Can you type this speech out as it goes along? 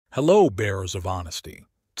Hello, bearers of honesty.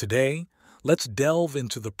 Today, let's delve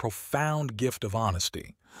into the profound gift of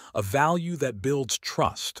honesty, a value that builds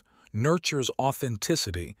trust, nurtures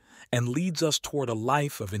authenticity, and leads us toward a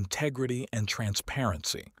life of integrity and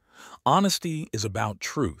transparency. Honesty is about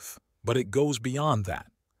truth, but it goes beyond that.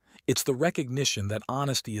 It's the recognition that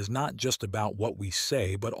honesty is not just about what we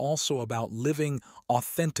say, but also about living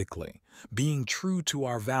authentically, being true to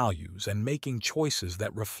our values, and making choices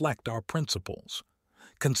that reflect our principles.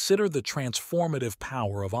 Consider the transformative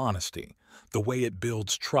power of honesty, the way it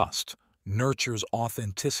builds trust, nurtures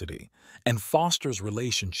authenticity, and fosters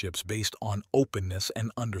relationships based on openness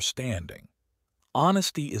and understanding.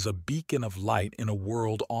 Honesty is a beacon of light in a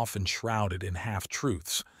world often shrouded in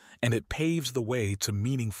half-truths, and it paves the way to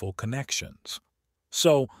meaningful connections.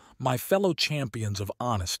 So, my fellow champions of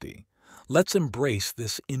honesty, let's embrace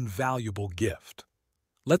this invaluable gift.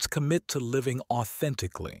 Let's commit to living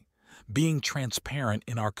authentically, being transparent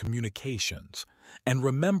in our communications, and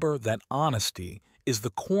remember that honesty is the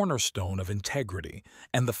cornerstone of integrity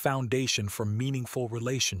and the foundation for meaningful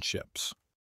relationships.